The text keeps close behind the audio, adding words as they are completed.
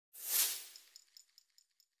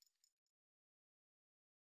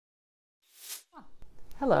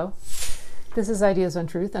Hello, this is Ideas on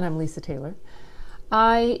Truth, and I'm Lisa Taylor.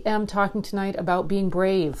 I am talking tonight about being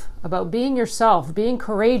brave, about being yourself, being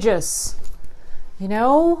courageous,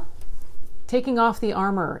 taking off the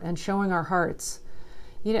armor and showing our hearts.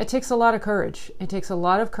 It takes a lot of courage. It takes a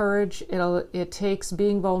lot of courage. It takes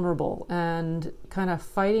being vulnerable and kind of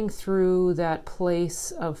fighting through that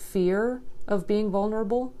place of fear of being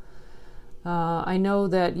vulnerable. I know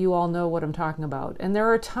that you all know what I'm talking about. And there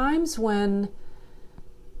are times when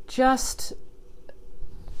just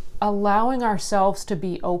allowing ourselves to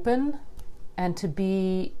be open and to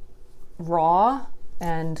be raw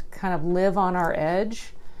and kind of live on our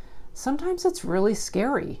edge, sometimes it's really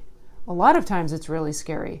scary. A lot of times it's really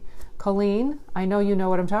scary. Colleen, I know you know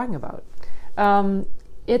what I'm talking about.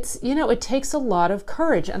 It takes a lot of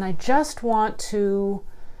courage, and I just want to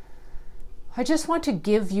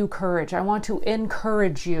give you courage. I want to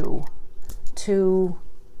encourage you to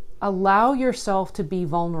allow yourself to be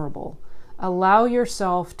vulnerable. Allow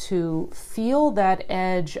yourself to feel that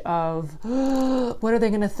edge of, what are they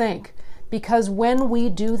going to think? Because when we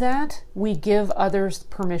do that, we give others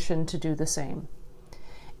permission to do the same.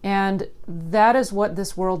 And that is what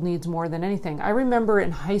this world needs more than anything. I remember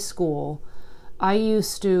in high school, I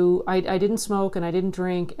didn't smoke and I didn't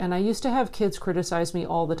drink, and I used to have kids criticize me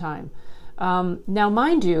all the time. Now,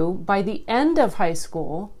 mind you, by the end of high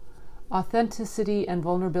school, authenticity and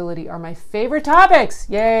vulnerability are my favorite topics.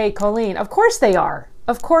 Yay, Colleen. Of course they are.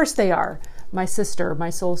 Of course they are. My sister, my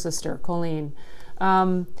soul sister, Colleen.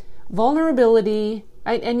 Vulnerability.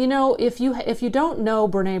 If you don't know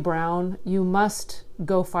Brené Brown, you must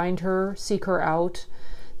go find her, seek her out.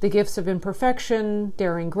 The Gifts of Imperfection,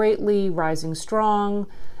 Daring Greatly, Rising Strong,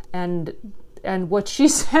 and what she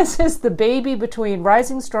says is the baby between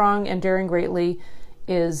Rising Strong and Daring Greatly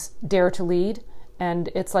is Dare to Lead. And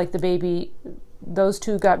it's like the baby, those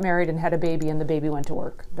two got married and had a baby, and the baby went to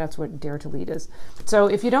work. That's what Dare to Lead is. So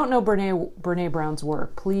if you don't know Brené Brown's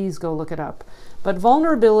work, please go look it up. But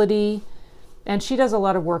vulnerability, and she does a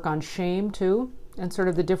lot of work on shame too, and sort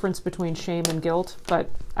of the difference between shame and guilt,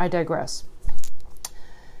 but I digress.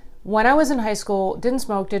 When I was in high school, didn't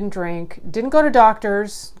smoke, didn't drink, didn't go to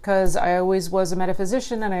doctors, because I always was a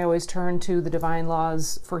metaphysician and I always turned to the divine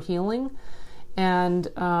laws for healing. And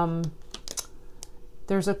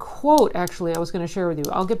there's a quote, actually, I was going to share with you.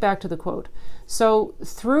 I'll get back to the quote. So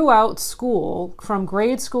throughout school, from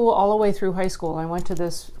grade school all the way through high school, I went to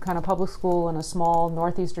this kind of public school in a small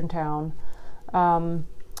northeastern town.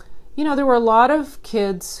 There were a lot of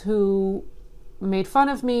kids who made fun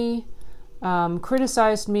of me,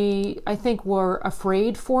 criticized me, I think were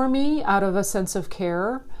afraid for me out of a sense of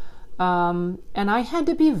care. And I had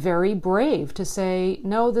to be very brave to say,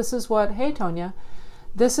 no, this is what, hey, Tonya,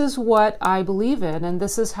 this is what I believe in, and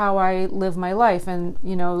this is how I live my life. And,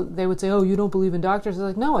 they would say, oh, you don't believe in doctors? I was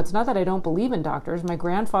like, no, it's not that I don't believe in doctors. My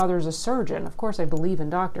grandfather is a surgeon. Of course I believe in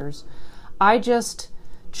doctors. I just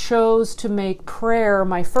chose to make prayer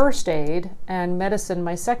my first aid and medicine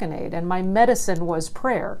my second aid. And my medicine was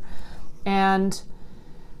prayer. And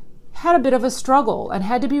had a bit of a struggle and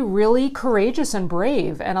had to be really courageous and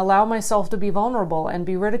brave and allow myself to be vulnerable and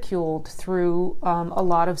be ridiculed through a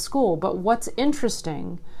lot of school. But what's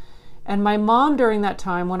interesting, and my mom during that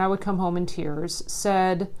time when I would come home in tears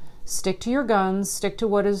said, stick to your guns, stick to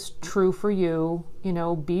what is true for you,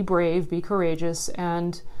 be brave, be courageous,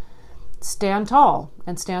 and stand tall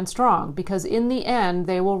and stand strong, because in the end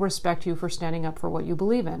they will respect you for standing up for what you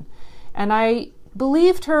believe in. And I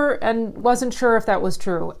believed her and wasn't sure if that was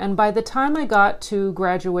true. And by the time I got to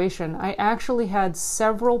graduation, I actually had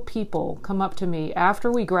several people come up to me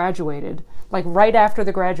after we graduated, like right after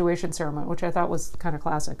the graduation ceremony, which I thought was kind of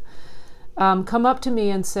classic, come up to me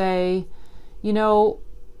and say,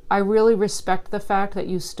 I really respect the fact that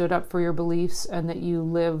you stood up for your beliefs and that you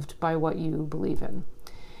lived by what you believe in.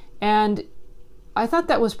 And I thought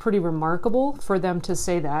that was pretty remarkable for them to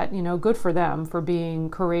say that, good for them for being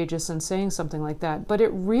courageous and saying something like that. But it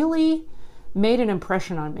really made an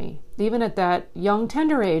impression on me, even at that young,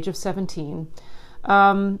 tender age of 17,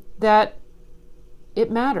 that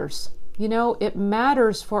it matters. It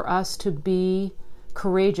matters for us to be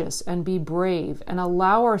courageous and be brave and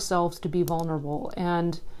allow ourselves to be vulnerable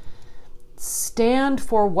and stand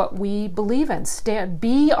for what we believe in.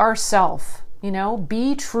 Be ourself.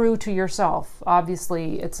 Be true to yourself.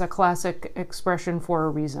 Obviously, it's a classic expression for a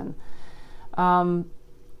reason. Have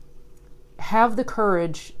the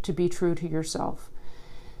courage to be true to yourself.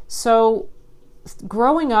 So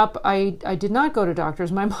growing up, I did not go to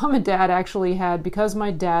doctors. My mom and dad actually had, because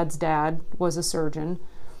my dad's dad was a surgeon,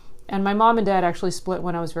 and my mom and dad actually split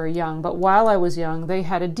when I was very young, but while I was young, they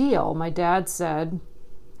had a deal. My dad said,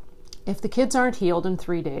 if the kids aren't healed in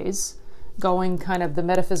 3 days, going kind of the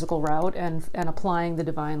metaphysical route and applying the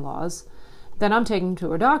divine laws, then I'm taking them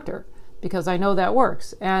to a doctor, because I know that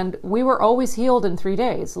works. And we were always healed in 3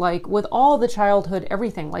 days, like with all the childhood,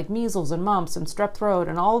 everything like measles and mumps and strep throat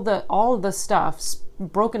and all of the stuff,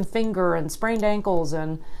 broken finger and sprained ankles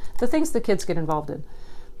and the things the kids get involved in.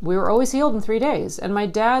 We were always healed in 3 days. And my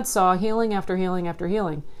dad saw healing after healing after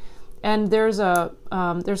healing. And there's a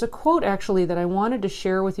quote actually that I wanted to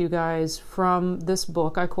share with you guys from this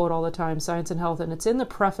book I quote all the time, Science and Health, and it's in the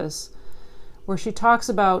preface, where she talks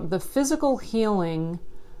about the physical healing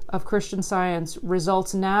of Christian Science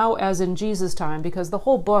results now as in Jesus' time, because the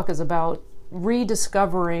whole book is about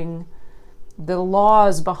rediscovering the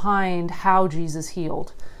laws behind how Jesus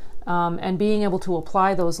healed, and being able to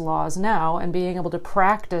apply those laws now and being able to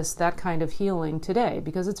practice that kind of healing today,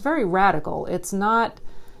 because it's very radical. It's not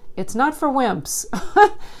for wimps.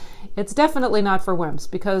 It's definitely not for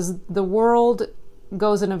wimps, because the world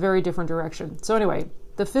goes in a very different direction. So anyway,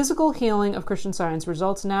 the physical healing of Christian Science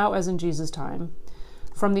results now as in Jesus' time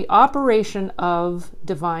from the operation of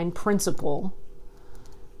divine principle,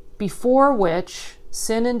 before which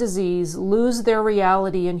sin and disease lose their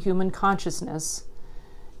reality in human consciousness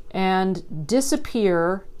and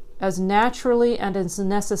disappear as naturally and as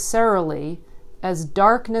necessarily as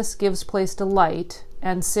darkness gives place to light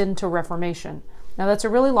and sin to reformation. Now that's a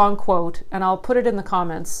really long quote, and I'll put it in the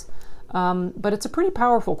comments, but it's a pretty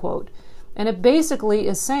powerful quote. And it basically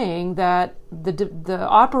is saying that the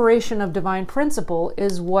operation of divine principle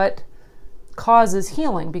is what causes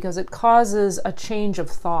healing, because it causes a change of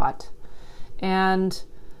thought. And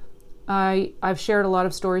I've shared a lot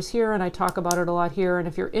of stories here, and I talk about it a lot here. And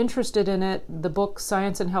if you're interested in it, the book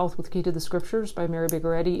Science and Health with Key to the Scriptures by Mary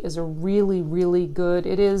Bigaretti is a really, really good,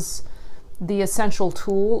 it is the essential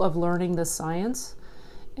tool of learning this science.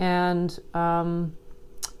 And I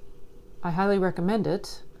highly recommend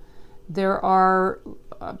it. There are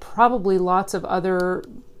probably lots of other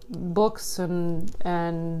books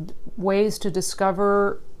and ways to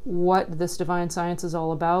discover what this divine science is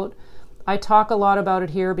all about. I talk a lot about it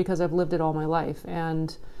here because I've lived it all my life.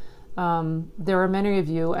 And there are many of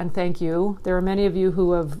you, and thank you, there are many of you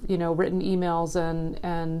who have, written emails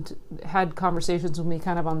and had conversations with me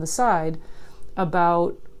kind of on the side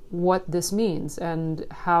about what this means and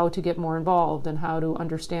how to get more involved and how to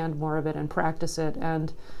understand more of it and practice it.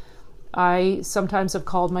 And I sometimes have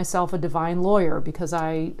called myself a divine lawyer, because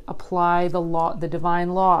I apply the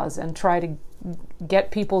divine laws and try to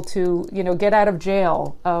get people to, get out of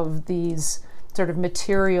jail of these sort of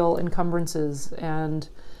material encumbrances and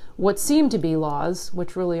what seem to be laws,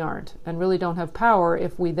 which really aren't and really don't have power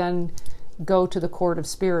if we then go to the court of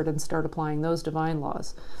spirit and start applying those divine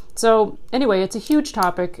laws. So anyway, it's a huge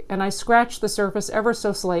topic, and I scratched the surface ever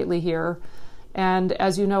so slightly here. And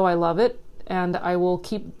as you know, I love it. And I will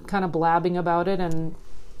keep kind of blabbing about it and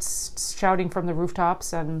shouting from the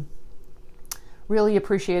rooftops, and really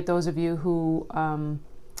appreciate those of you who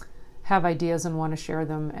have ideas and want to share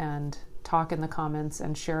them and talk in the comments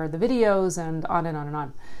and share the videos and on and on and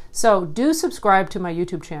on. So do subscribe to my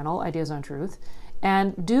YouTube channel, Ideas on Truth,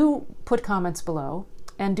 and do put comments below,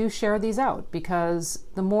 and do share these out, because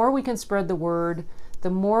the more we can spread the word, the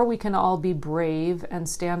more we can all be brave and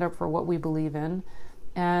stand up for what we believe in.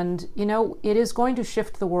 And, it is going to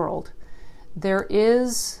shift the world. There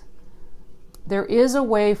is a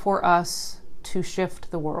way for us to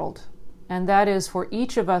shift the world. And that is for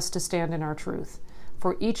each of us to stand in our truth.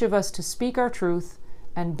 For each of us to speak our truth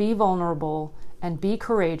and be vulnerable and be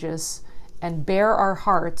courageous and bare our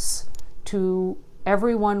hearts to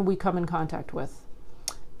everyone we come in contact with.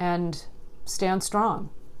 And stand strong.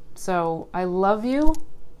 So I love you.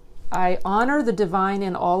 I honor the divine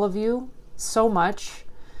in all of you so much,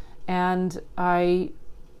 and I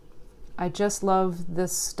just love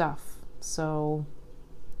this stuff. So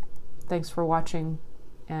thanks for watching,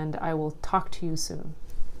 and I will talk to you soon.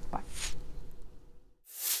 Bye.